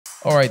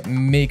All right,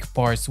 make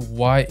parts.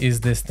 Why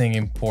is this thing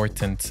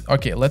important?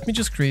 Okay, let me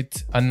just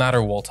create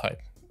another wall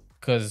type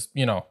because,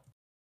 you know,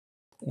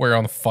 we're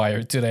on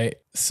fire today.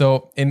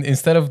 So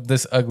instead of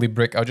this ugly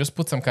brick, I'll just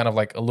put some kind of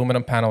like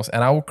aluminum panels,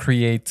 and I will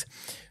create,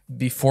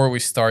 before we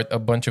start, a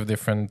bunch of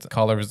different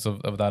colors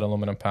of that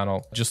aluminum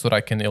panel, just so that I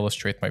can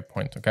illustrate my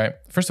point, okay?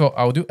 First of all,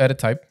 I'll do edit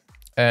type.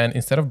 And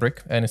instead of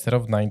brick and instead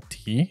of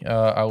 90,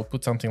 I'll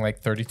put something like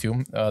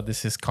 32.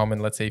 This is common,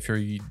 let's say, if you're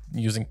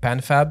using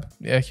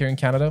PanFab here in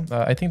Canada.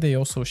 I think they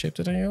also shipped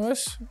it in the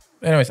US.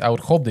 Anyways, I would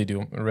hope they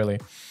do, really.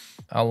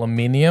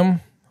 Aluminum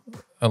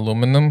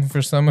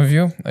for some of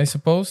you, I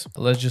suppose.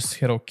 Let's just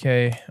hit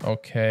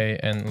OK,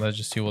 and let's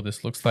just see what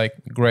this looks like.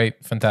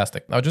 Great,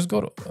 fantastic. I'll just go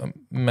to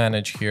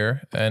manage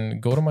here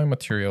and go to my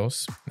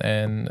materials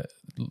and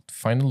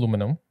find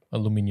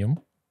aluminium.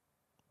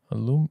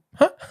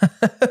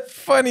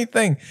 Funny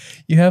thing,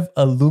 you have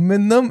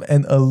aluminum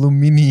and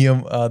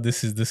aluminium.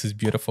 This is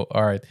beautiful.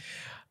 All right,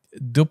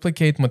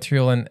 duplicate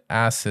material and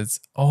assets.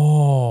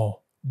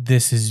 Oh,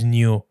 this is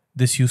new.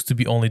 This used to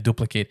be only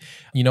duplicate.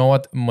 You know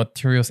what?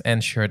 Materials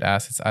and shared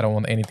assets. I don't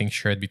want anything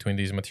shared between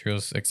these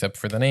materials except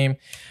for the name.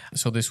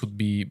 So this would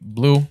be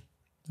blue,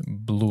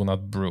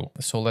 not brew.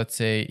 So let's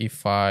say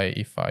if I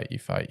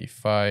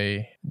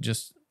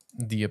just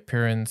the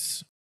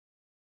appearance.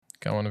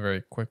 Come on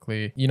very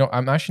quickly. You know,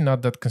 I'm actually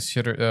not that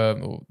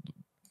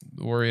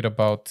worried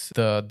about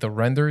the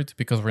rendered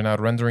because we're not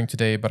rendering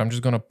today, but I'm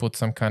just gonna put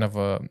some kind of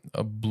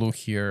a blue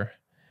here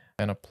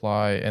and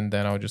apply, and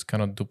then I'll just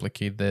kind of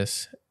duplicate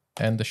this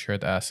and the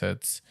shared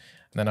assets.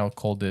 Then I'll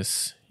call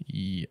this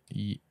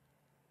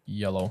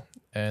yellow.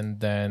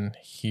 And then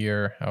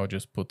here I'll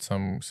just put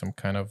some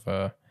kind of,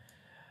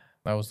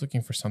 I was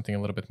looking for something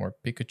a little bit more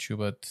Pikachu,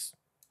 but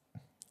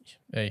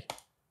hey,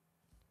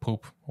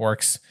 poop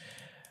works.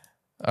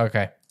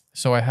 Okay,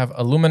 so I have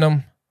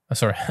aluminium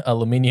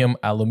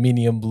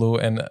blue,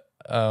 and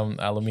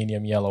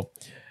aluminium yellow.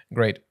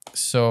 Great.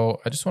 So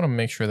I just want to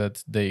make sure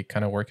that they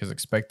kind of work as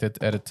expected.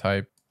 Edit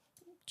type,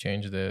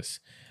 change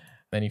this.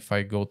 Then if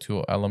I go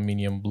to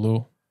aluminium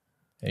blue,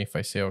 and if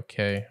I say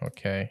okay,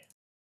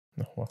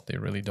 well, they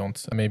really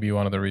don't. Maybe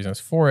one of the reasons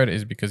for it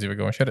is because if I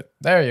go and shut it,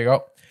 there you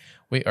go.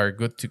 We are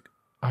good to,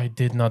 I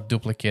did not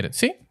duplicate it.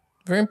 See,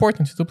 very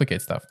important to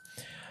duplicate stuff.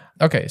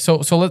 Okay, so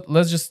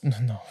let's just,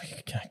 no,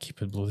 we can't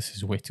keep it blue. This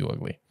is way too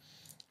ugly.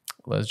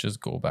 Let's just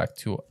go back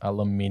to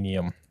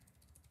aluminium.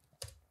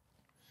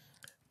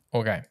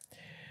 Okay.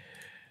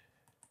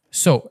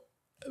 So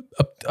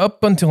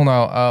up until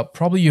now,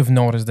 probably you've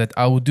noticed that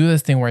I would do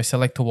this thing where I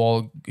select a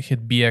wall,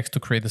 hit BX to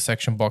create the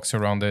section box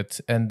around it,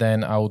 and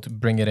then I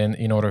would bring it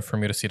in order for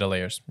me to see the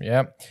layers.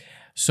 Yeah.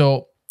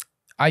 So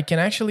I can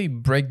actually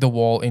break the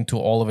wall into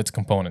all of its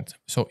components.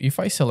 So if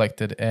I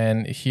select it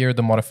and here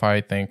the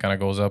modified thing kind of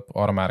goes up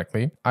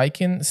automatically, I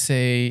can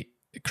say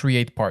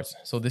create parts.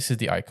 So this is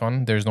the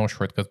icon. There's no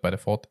shortcuts by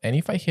default. And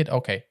if I hit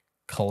OK,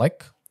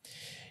 click,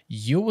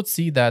 you would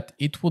see that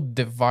it would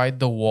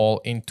divide the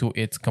wall into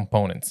its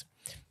components.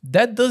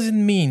 That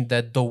doesn't mean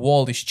that the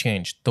wall is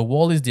changed. The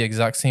wall is the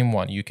exact same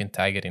one. You can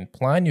tag it in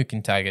plan, you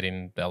can tag it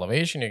in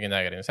elevation, you can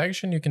tag it in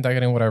section, you can tag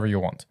it in whatever you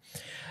want.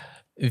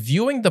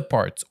 Viewing the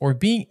parts or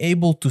being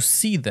able to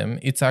see them,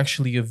 it's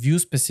actually a view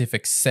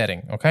specific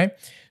setting, okay?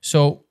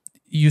 So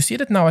you see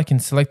that now I can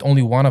select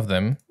only one of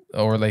them,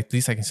 or like at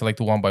least I can select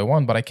one by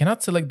one, but I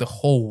cannot select the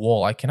whole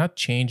wall. I cannot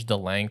change the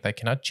length. I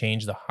cannot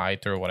change the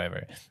height or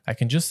whatever. I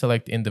can just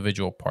select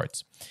individual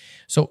parts.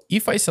 So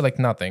if I select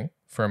nothing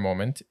for a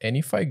moment, and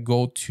if I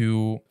go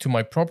to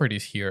my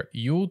properties here,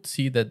 you'll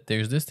see that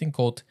there's this thing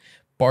called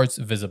parts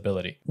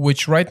visibility,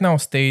 which right now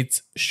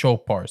states show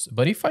parts.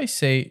 But if I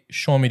say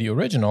show me the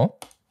original,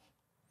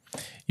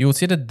 you will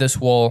see that this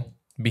wall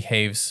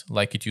behaves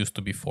like it used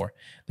to before.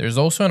 There's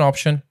also an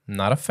option,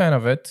 not a fan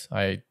of it,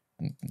 I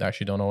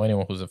actually don't know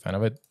anyone who's a fan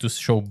of it, to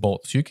show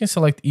both. So you can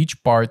select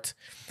each part,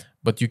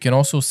 but you can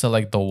also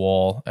select the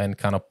wall and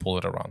kind of pull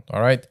it around,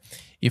 all right?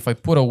 If I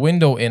put a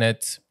window in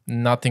it,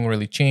 nothing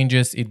really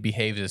changes. It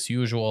behaves as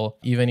usual.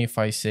 Even if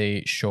I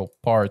say show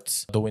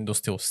parts, the window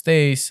still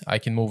stays. I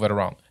can move it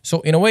around.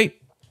 So in a way,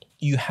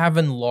 you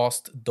haven't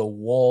lost the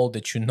wall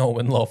that you know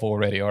and love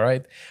already, all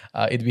right?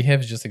 It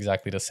behaves just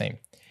exactly the same.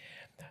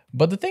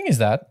 But the thing is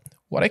that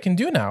what I can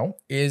do now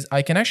is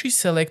I can actually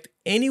select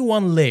any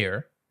one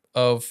layer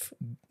of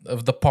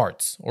the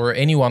parts, or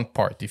any one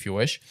part if you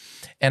wish,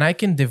 and I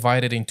can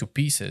divide it into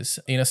pieces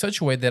in a such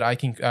a way that I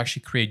can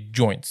actually create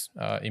joints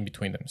in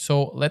between them.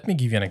 So let me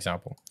give you an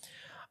example.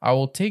 I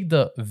will take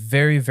the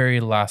very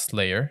last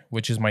layer,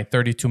 which is my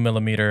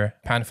 32mm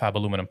PanFab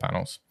aluminum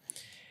panels.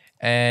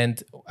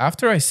 And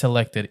after I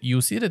select it,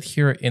 you'll see that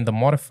here in the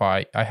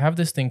modify, I have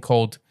this thing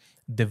called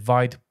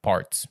divide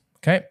parts,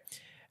 okay?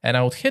 And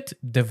I would hit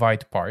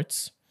divide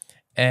parts,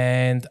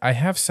 and I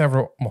have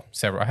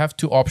I have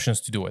two options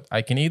to do it.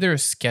 I can either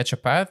sketch a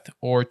path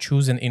or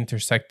choose an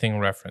intersecting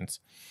reference.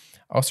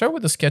 I'll start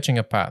with the sketching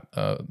a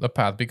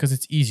path because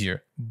it's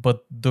easier,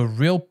 but the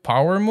real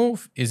power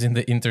move is in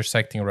the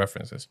intersecting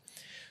references.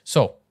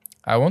 So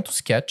I want to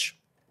sketch,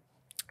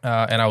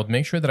 and I would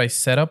make sure that I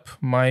set up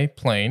my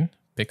plane,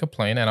 pick a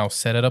plane and I'll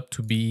set it up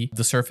to be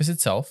the surface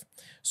itself.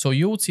 So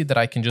you would see that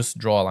I can just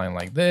draw a line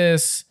like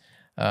this.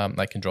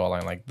 I can draw a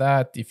line like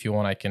that. If you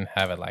want, I can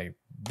have it like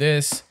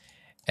this.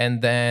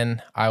 And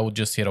then I would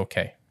just hit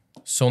OK.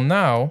 So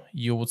now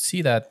you would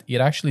see that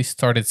it actually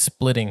started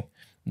splitting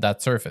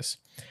that surface.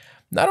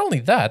 Not only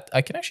that,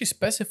 I can actually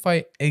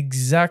specify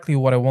exactly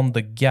what I want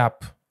the gap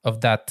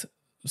of that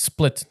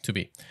split to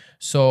be.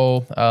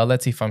 So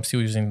let's see if I'm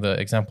still using the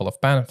example of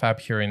Preamp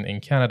here in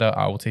Canada,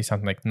 I would say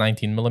something like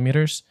 19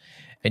 millimeters.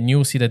 And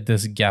you'll see that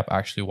this gap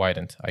actually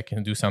widened. I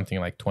can do something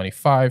like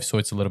 25, so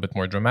it's a little bit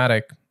more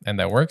dramatic, and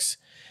that works.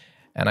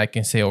 And I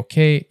can say,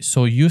 okay,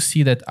 so you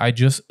see that I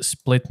just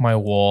split my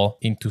wall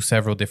into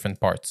several different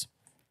parts.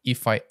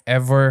 If I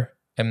ever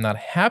am not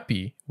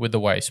happy with the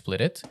way I split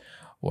it,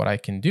 what I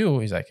can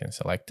do is I can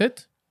select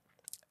it,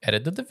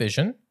 edit the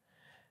division,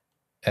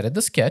 edit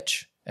the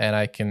sketch, and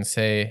I can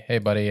say, hey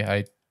buddy,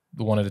 I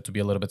wanted it to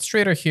be a little bit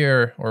straighter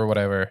here or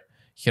whatever,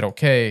 hit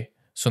okay.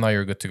 So now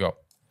you're good to go.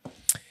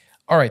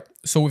 All right,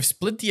 so we've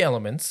split the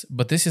elements,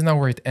 but this is not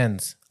where it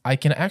ends. I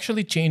can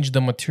actually change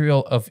the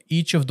material of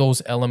each of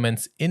those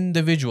elements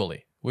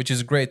individually, which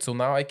is great. So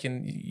now I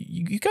can,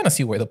 you kind of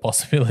see where the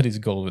possibilities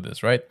go with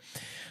this, right?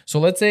 So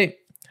let's say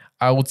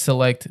I would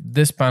select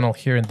this panel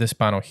here and this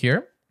panel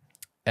here,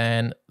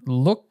 and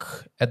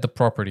look at the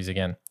properties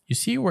again. You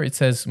see where it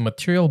says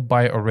material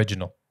by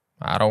original.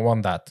 I don't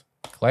want that.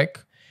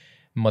 Click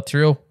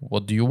material.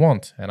 What do you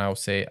want? And I'll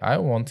say, I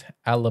want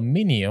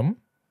aluminium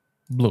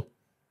blue.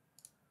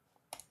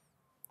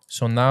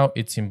 So now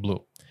it's in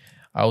blue.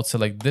 I would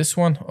select this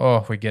one.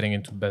 Oh, we're getting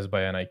into Best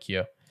Buy and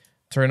IKEA.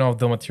 Turn off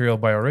the material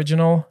by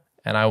original,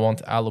 and I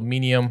want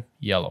aluminium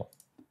yellow.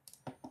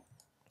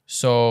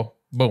 So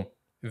boom,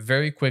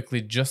 very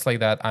quickly, just like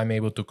that, I'm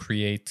able to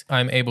create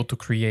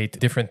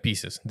different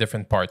pieces,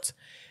 different parts.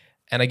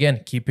 And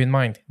again, keep in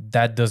mind,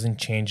 that doesn't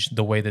change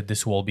the way that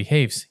this wall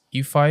behaves.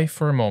 If I,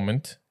 for a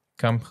moment,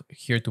 come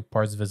here to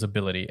parts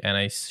visibility and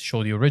I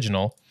show the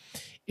original,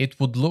 it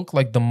would look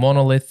like the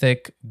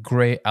monolithic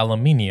gray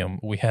aluminium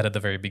we had at the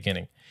very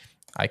beginning.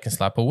 I can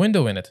slap a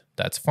window in it,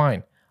 that's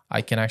fine.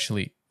 I can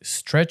actually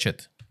stretch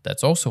it,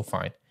 that's also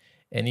fine.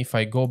 And if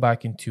I go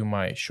back into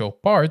my show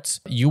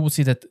parts, you will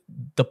see that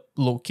the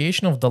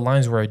location of the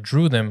lines where I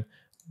drew them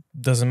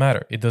doesn't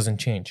matter, it doesn't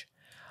change.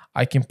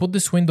 I can put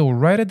this window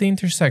right at the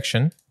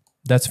intersection,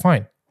 that's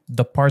fine.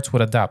 The parts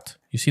would adapt.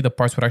 You see the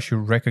parts would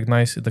actually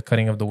recognize the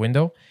cutting of the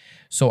window.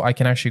 So I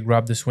can actually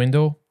grab this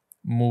window,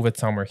 move it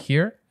somewhere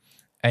here,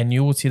 and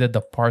you will see that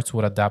the parts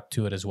would adapt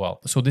to it as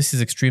well. So this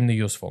is extremely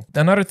useful.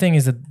 Another thing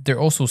is that they're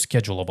also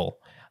schedulable.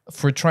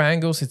 For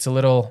triangles, it's a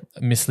little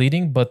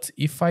misleading, but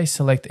if I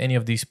select any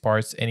of these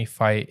parts and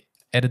if I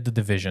edit the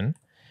division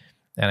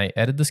and I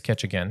edit the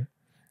sketch again,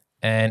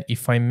 and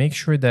if I make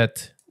sure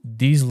that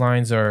these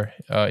lines are,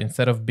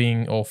 instead of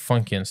being all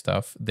funky and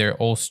stuff, they're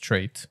all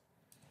straight.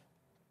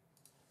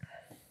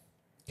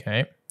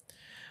 Okay.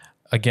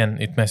 Again,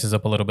 it messes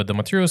up a little bit the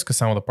materials because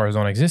some of the parts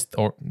don't exist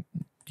or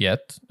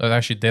yet.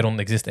 Actually, they don't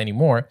exist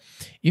anymore.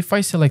 If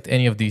I select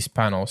any of these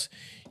panels,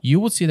 you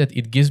will see that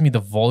it gives me the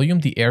volume,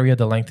 the area,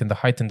 the length, and the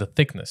height, and the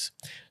thickness.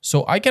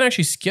 So I can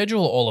actually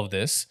schedule all of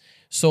this.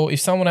 So if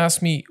someone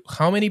asks me,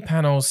 how many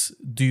panels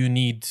do you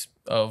need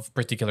of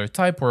particular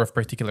type or of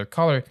particular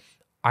color,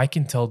 I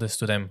can tell this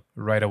to them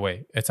right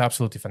away. It's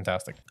absolutely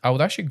fantastic. I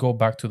would actually go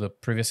back to the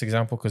previous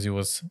example because it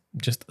was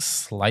just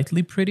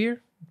slightly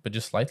prettier, but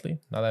just slightly,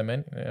 not that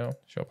many, you know,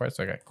 show parts.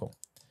 Okay, cool.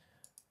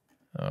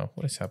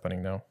 What is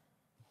happening now?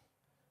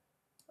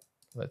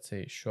 Let's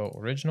say show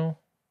original,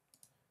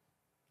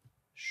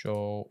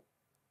 show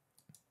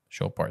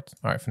parts.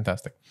 All right,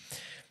 fantastic.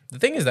 The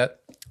thing is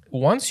that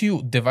once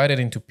you divide it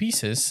into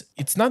pieces,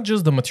 it's not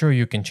just the material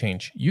you can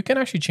change. You can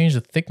actually change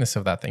the thickness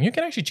of that thing. You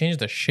can actually change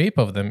the shape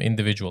of them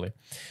individually.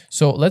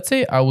 So let's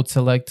say I would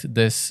select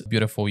this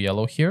beautiful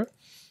yellow here.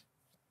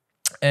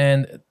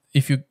 And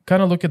if you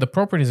kind of look at the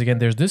properties again,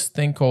 there's this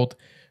thing called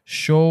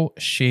show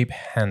shape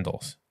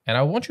handles. And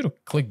I want you to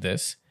click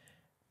this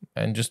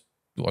and just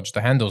watch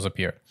the handles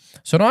appear.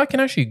 So now I can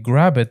actually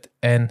grab it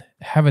and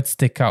have it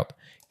stick out.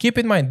 Keep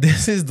in mind,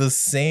 this is the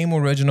same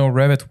original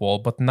Revit wall,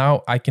 but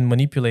now I can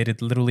manipulate it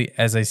literally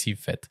as I see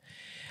fit.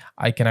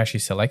 I can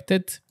actually select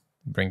it,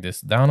 bring this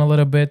down a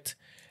little bit.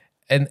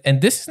 And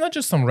this is not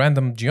just some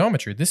random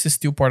geometry. This is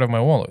still part of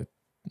my wall. I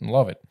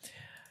love it.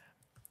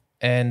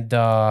 And,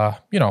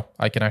 you know,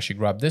 I can actually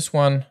grab this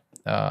one.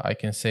 I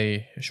can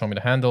say, show me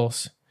the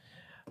handles.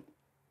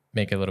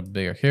 Make it a little bit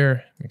bigger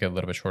here, make it a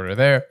little bit shorter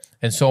there,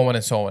 and so on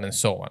and so on and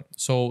so on.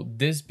 So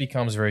this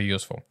becomes very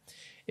useful.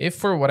 If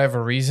for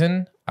whatever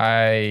reason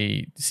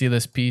I see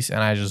this piece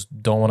and I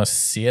just don't want to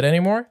see it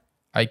anymore,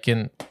 I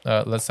can,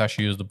 let's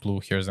actually use the blue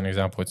here as an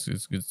example.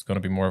 It's going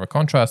to be more of a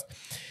contrast.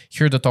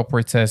 Here at the top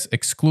where it says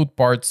exclude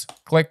parts,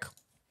 click,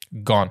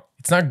 gone.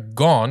 It's not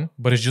gone,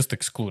 but it's just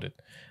excluded.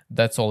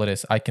 That's all it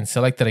is. I can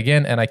select it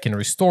again and I can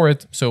restore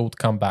it so it would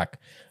come back.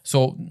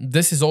 So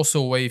this is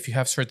also a way if you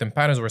have certain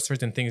patterns where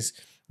certain things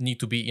need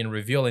to be in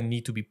reveal and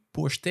need to be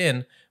pushed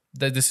in,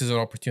 that this is an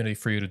opportunity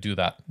for you to do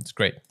that. It's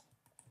great.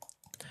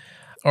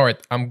 All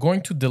right, I'm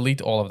going to delete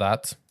all of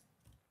that.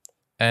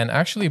 And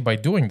actually by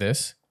doing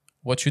this,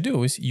 what you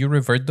do is you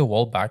revert the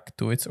wall back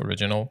to its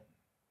original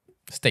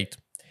state.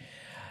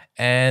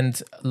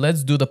 And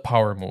let's do the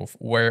power move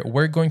where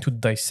we're going to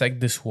dissect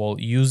this wall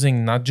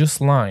using not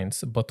just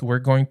lines, but we're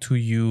going to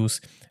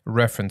use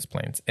reference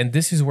planes. And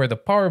this is where the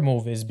power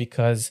move is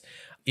because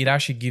it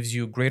actually gives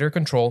you greater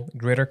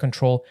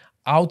control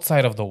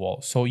outside of the wall.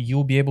 So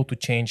you'll be able to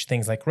change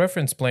things like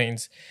reference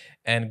planes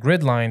and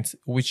grid lines,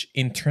 which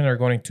in turn are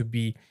going to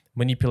be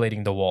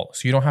manipulating the wall.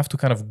 So you don't have to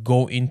kind of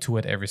go into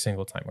it every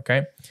single time,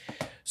 okay?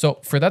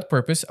 So for that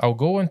purpose, I'll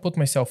go and put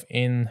myself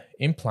in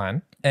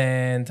plan,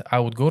 and I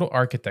would go to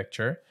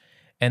architecture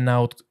and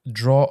I would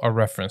draw a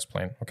reference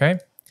plane, okay?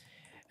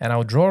 And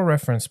I'll draw a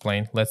reference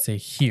plane, let's say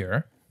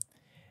here,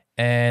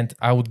 and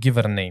I would give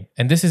it a name.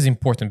 And this is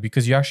important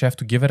because you actually have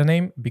to give it a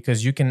name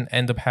because you can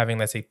end up having,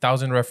 let's say,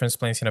 1,000 reference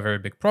planes in a very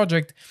big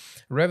project.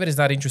 Revit is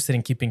not interested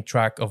in keeping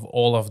track of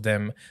all of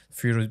them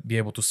for you to be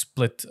able to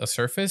split a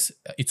surface.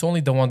 It's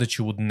only the one that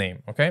you would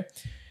name, okay?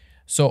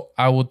 So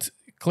I would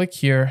click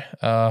here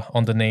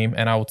on the name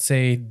and I would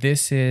say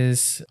this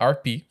is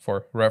RP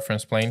for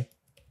reference plane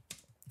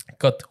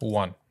cut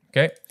 1,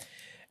 okay?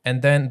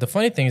 And then the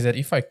funny thing is that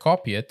if I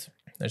copy it,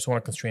 I just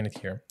want to constrain it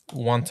here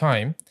one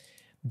time,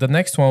 the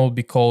next one will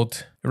be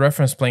called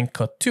reference plane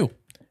cut 2,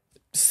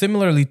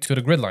 similarly to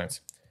the grid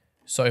lines.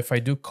 So if I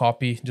do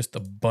copy just a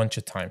bunch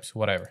of times,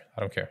 whatever,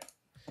 I don't care,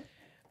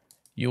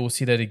 you will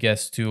see that it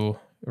gets to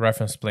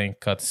reference plane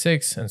cut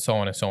 6 and so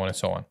on and so on and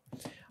so on.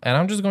 And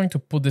I'm just going to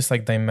put this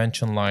like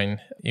dimension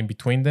line in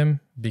between them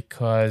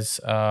because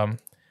I'm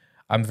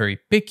very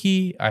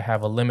picky. I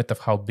have a limit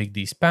of how big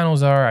these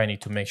panels are. I need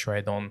to make sure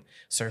I don't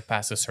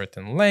surpass a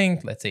certain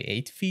length, let's say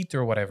 8 feet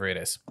or whatever it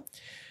is.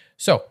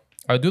 So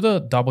I'll do the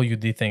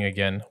WD thing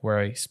again, where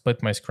I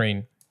split my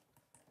screen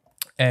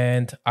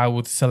and I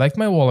would select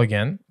my wall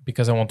again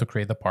because I want to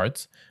create the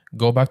parts,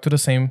 go back to the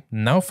same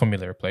now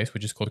familiar place,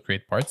 which is called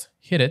create parts,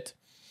 hit it,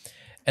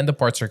 and the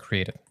parts are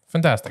created.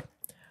 Fantastic.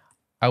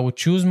 I would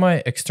choose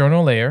my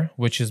external layer,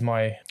 which is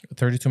my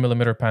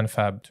 32mm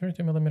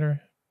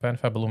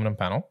PanFab aluminum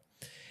panel.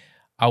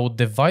 I would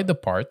divide the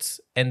parts,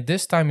 and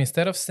this time,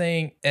 instead of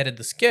saying edit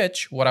the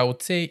sketch, what I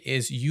would say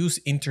is use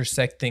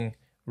intersecting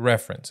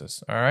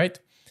references, all right?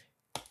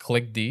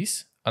 Click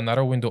these,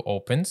 another window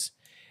opens,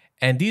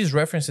 and these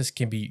references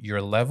can be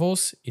your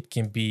levels, it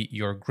can be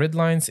your grid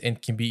lines, and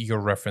it can be your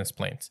reference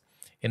planes.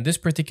 In this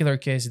particular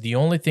case, the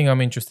only thing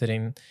I'm interested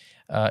in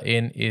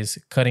is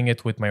cutting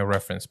it with my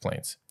reference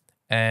planes.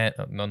 And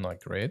not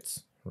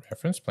grids,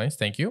 reference planes,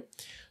 thank you.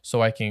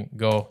 So I can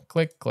go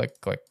click, click,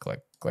 click,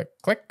 click, click,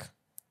 click,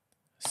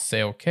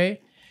 say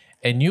okay,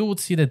 and you would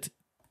see that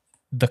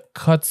the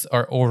cuts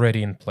are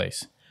already in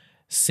place.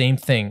 Same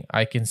thing,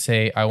 I can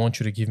say, I want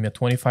you to give me a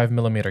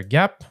 25mm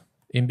gap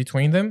in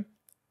between them,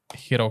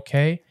 hit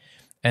OK,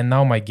 and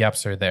now my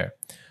gaps are there.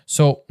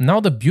 So now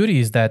the beauty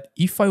is that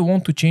if I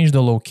want to change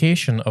the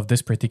location of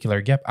this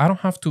particular gap, I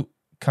don't have to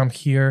come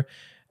here,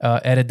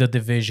 edit the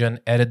division,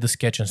 edit the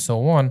sketch, and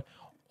so on.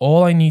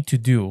 All I need to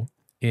do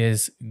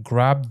is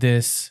grab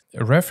this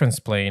reference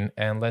plane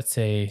and let's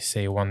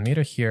say 1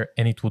 meter here,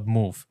 and it would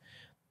move.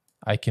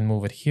 I can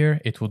move it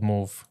here, it would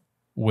move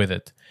with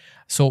it.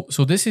 So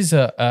this is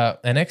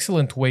an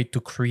excellent way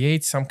to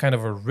create some kind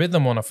of a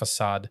rhythm on a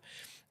facade.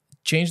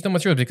 Change the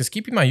material, because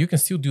keep in mind, you can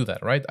still do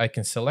that, right? I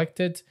can select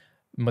it,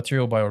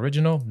 material by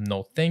original,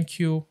 no thank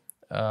you.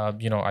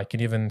 I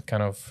can even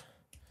kind of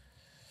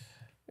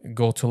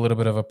go to a little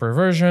bit of a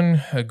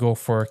perversion, go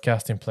for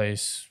cast in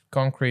place,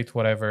 concrete,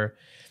 whatever.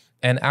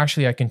 And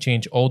actually I can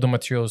change all the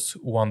materials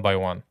one by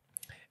one.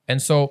 And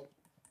so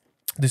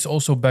this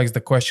also begs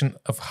the question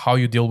of how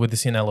you deal with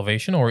this in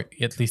elevation, or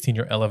at least in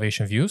your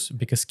elevation views,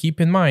 because keep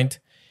in mind,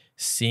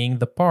 seeing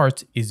the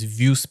part is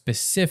view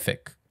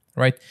specific,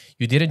 right?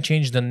 You didn't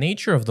change the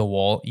nature of the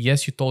wall.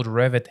 Yes, you told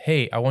Revit,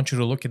 hey, I want you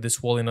to look at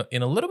this wall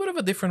in a little bit of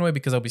a different way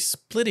because I'll be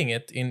splitting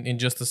it in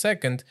just a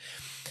second,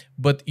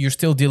 but you're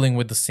still dealing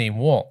with the same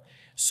wall.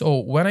 So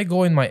when I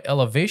go in my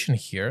elevation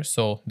here,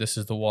 so this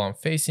is the wall I'm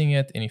facing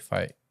it, and if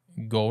I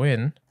go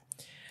in,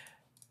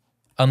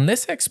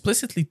 unless I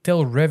explicitly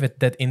tell Revit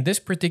that in this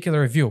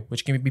particular view,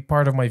 which can be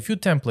part of my view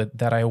template,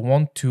 that I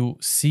want to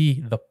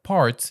see the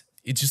parts,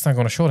 it's just not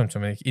going to show them to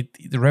me.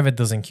 The Revit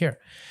doesn't care.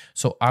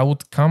 So I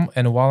would come,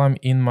 and while I'm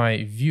in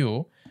my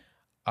view,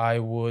 I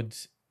would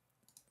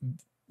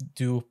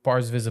do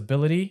parts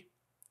visibility,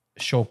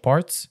 show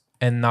parts,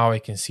 and now I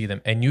can see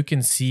them. And you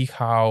can see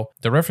how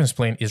the reference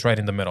plane is right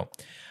in the middle.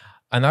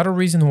 Another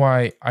reason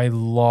why I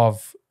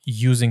love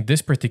using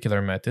this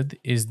particular method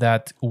is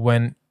that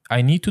when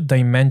I need to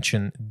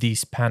dimension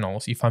these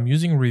panels, if I'm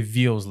using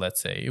reveals,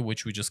 let's say,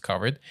 which we just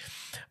covered,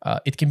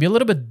 it can be a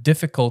little bit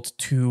difficult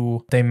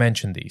to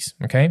dimension these,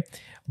 okay?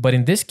 But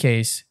in this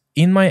case,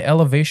 in my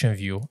elevation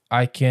view,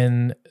 I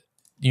can,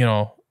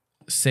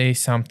 say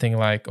something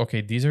like,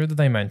 okay, these are the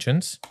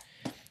dimensions,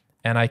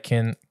 and I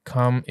can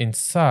come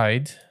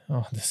inside.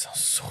 Oh, this sounds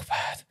so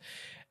bad.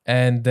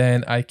 And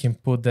then I can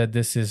put that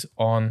this is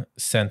on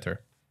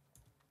center.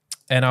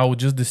 and I would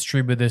just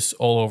distribute this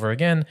all over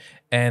again.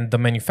 And the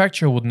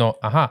manufacturer would know,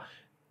 aha,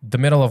 the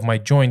middle of my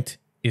joint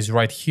is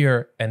right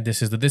here, and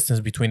this is the distance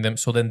between them.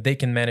 So then they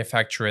can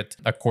manufacture it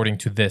according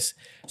to this.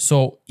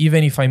 So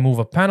even if I move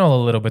a panel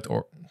a little bit,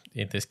 or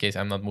in this case,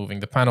 I'm not moving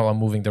the panel, I'm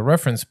moving the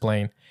reference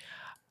plane,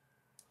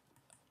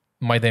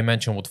 my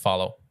dimension would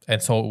follow.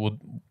 And so it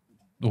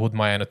would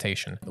my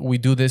annotation. We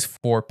do this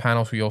for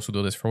panels. We also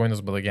do this for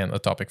windows, but again, a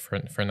topic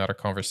for another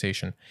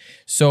conversation.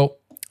 So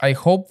I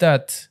hope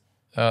that,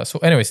 so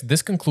anyways,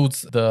 this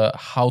concludes the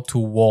how to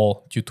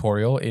wall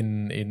tutorial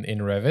in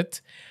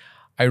Revit.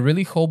 I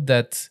really hope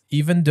that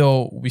even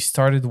though we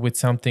started with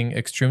something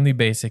extremely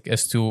basic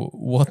as to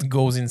what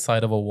goes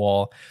inside of a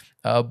wall,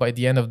 by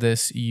the end of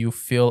this, you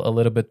feel a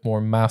little bit more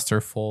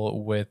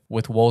masterful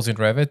with walls in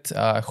Revit.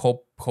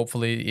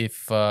 Hopefully,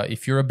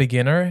 if you're a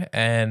beginner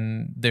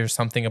and there's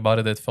something about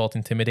it that felt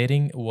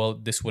intimidating, well,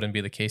 this wouldn't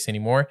be the case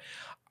anymore.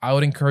 I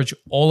would encourage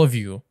all of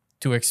you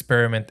to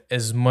experiment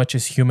as much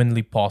as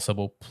humanly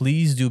possible.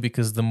 Please do,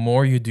 because the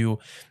more you do,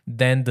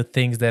 then the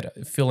things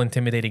that feel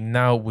intimidating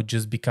now would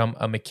just become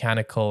a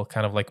mechanical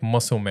kind of like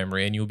muscle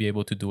memory, and you'll be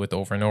able to do it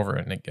over and over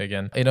and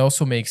again. It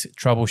also makes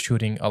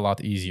troubleshooting a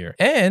lot easier.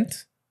 And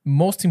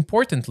most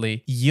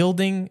importantly,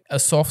 yielding a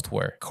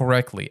software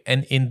correctly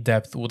and in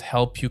depth would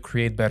help you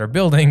create better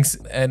buildings.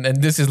 And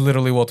this is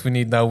literally what we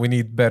need now. We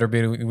need better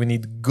buildings. We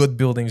need good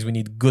buildings. We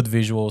need good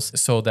visuals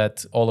so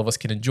that all of us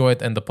can enjoy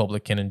it and the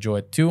public can enjoy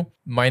it too.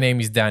 My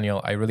name is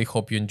Daniel. I really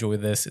hope you enjoy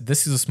this.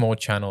 This is a small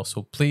channel,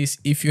 so please,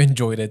 if you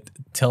enjoyed it,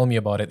 tell me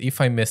about it. If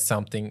I missed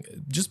something,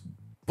 just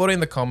put it in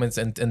the comments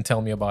and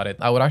tell me about it.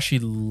 I would actually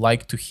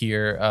like to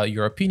hear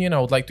your opinion. I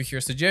would like to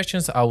hear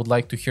suggestions. I would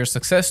like to hear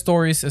success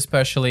stories,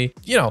 especially,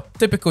 you know,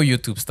 typical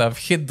YouTube stuff.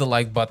 Hit the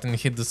like button,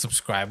 hit the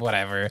subscribe,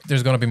 whatever.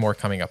 There's gonna be more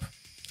coming up.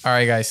 All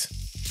right, guys.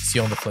 See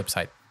you on the flip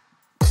side.